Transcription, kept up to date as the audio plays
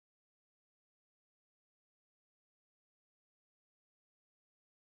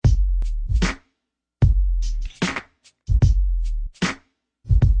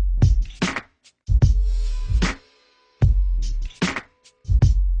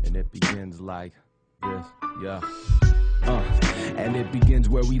And it begins like this, yeah. And it begins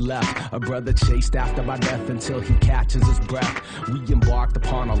where we left. A brother chased after my death until he catches his breath. We embarked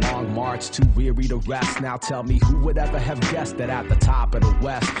upon a long march, too weary to rest. Now tell me, who would ever have guessed that at the top of the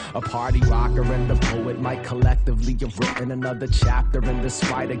West, a party rocker and a poet might collectively have written another chapter in this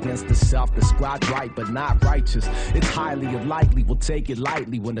fight against the self-described right but not righteous. It's highly unlikely we'll take it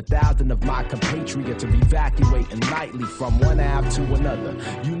lightly when 1,000 of my compatriots are evacuating nightly from one Ave to another,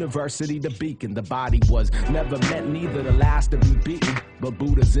 university to Beacon. The body was never meant neither to last or be beaten, but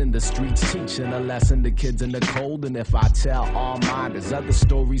Buddha's in the streets teaching a lesson to kids in the cold. And if I tell all mine, there's other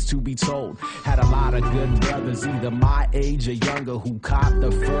stories to be told. Had a lot of good brothers, either my age or younger, who copped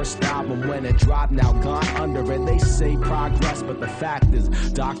the first album when it dropped, now gone under. And they say progress, but the fact is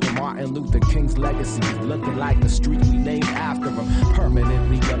Dr. Martin Luther King's legacy is looking like the street we named after him.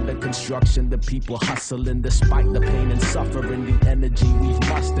 Permanently under construction, the people hustling despite the pain and suffering, the energy we've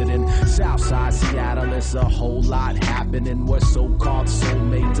mustered in Southside Seattle. It's a whole lot happening. We're so-called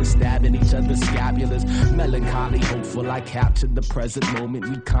soulmates are stabbing each other's scapulars. Melancholy, hopeful, I captured the present moment.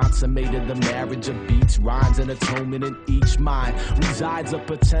 We consummated the marriage of beats, rhymes, and atonement. In each mind resides a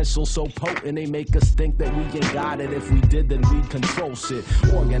potential so potent they make us think that we ain't got it. If we did, then we'd control shit.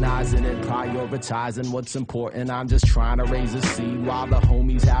 Organizing and prioritizing what's important. I'm just trying to raise a seed while the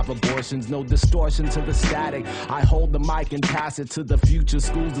homies have abortions. No distortion to the static. I hold the mic and pass it to the future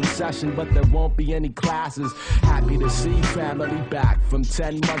schools in session, but there won't be any classes. Happy to see family back from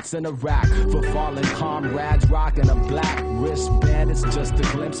 10 months in Iraq. For fallen comrades rocking a black wristband. It's just a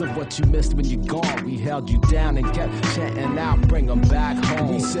glimpse of what you missed when you're gone. We held you down and kept chanting out, bring them back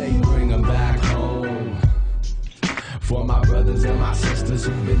home. We say bring them back home. For my brothers and my sisters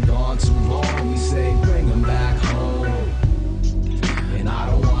who've been gone too long, we say bring them back home. And I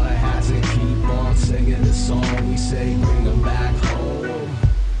don't wanna have to keep on singing this song. We say bring them back home.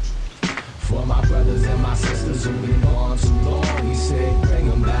 For my brothers and my sisters who've been gone too long, we say bring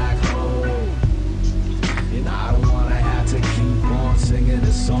them back home. And I don't wanna have to keep on singing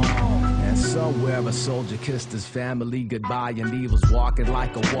this song. And somewhere a soldier kissed his family goodbye, and he was walking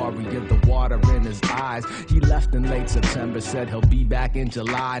like a warrior, the water in his eyes. He left in late September, said he'll be back in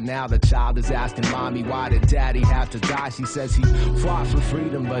July. Now the child is asking mommy, why did daddy have to die? She says he fought for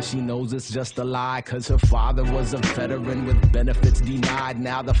freedom, but she knows it's just a lie, cause her father was a veteran with benefits denied.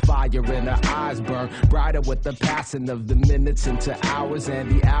 Now the fire in her eyes burn brighter with the passing of the minutes into hours,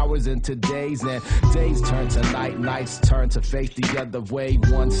 and the hours into days, and days turn to night, nights turn to face the other way.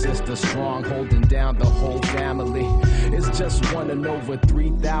 One sister strong, holding down the whole family. It's just one in over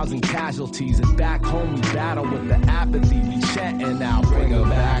 3,000 casualties, and back home we battle with the apathy. We chanting now, bring her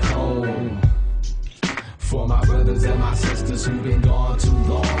back home. For my brothers and my sisters who've been gone too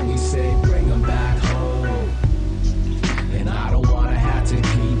long, we say bring them back home. And I don't wanna have to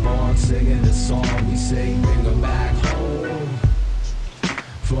keep on singing this song. We say bring them back home.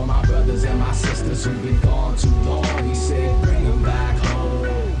 For my brothers and my sisters who've been gone too long, we say bring them back home.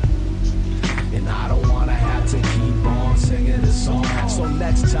 And I don't wanna have to keep on singing this song. So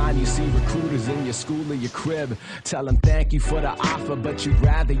next time you see recruiters in your school or your crib, tell them thank you for the offer, but you'd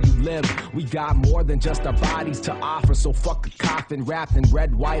rather you live. We got more than just our bodies to offer, so fuck a coffin wrapped in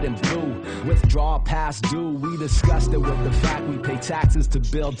red, white, and blue. Withdrawal past due, we discussed it with the fact we pay taxes to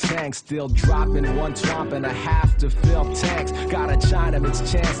build tanks, still dropping 1 twomp and a half to fill tanks. Got a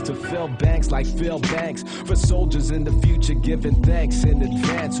Chinaman's chance to fill banks like Phil Banks. For soldiers in the future giving thanks in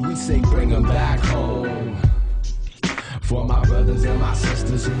advance, we say bring them back home. For my brothers and my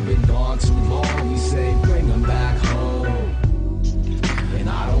sisters who've been gone too long, we say bring them back home. And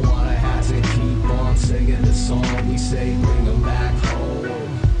I don't wanna have to keep on singing this song. We say bring them back home.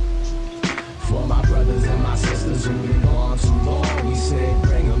 For my brothers and my sisters who've been gone too long,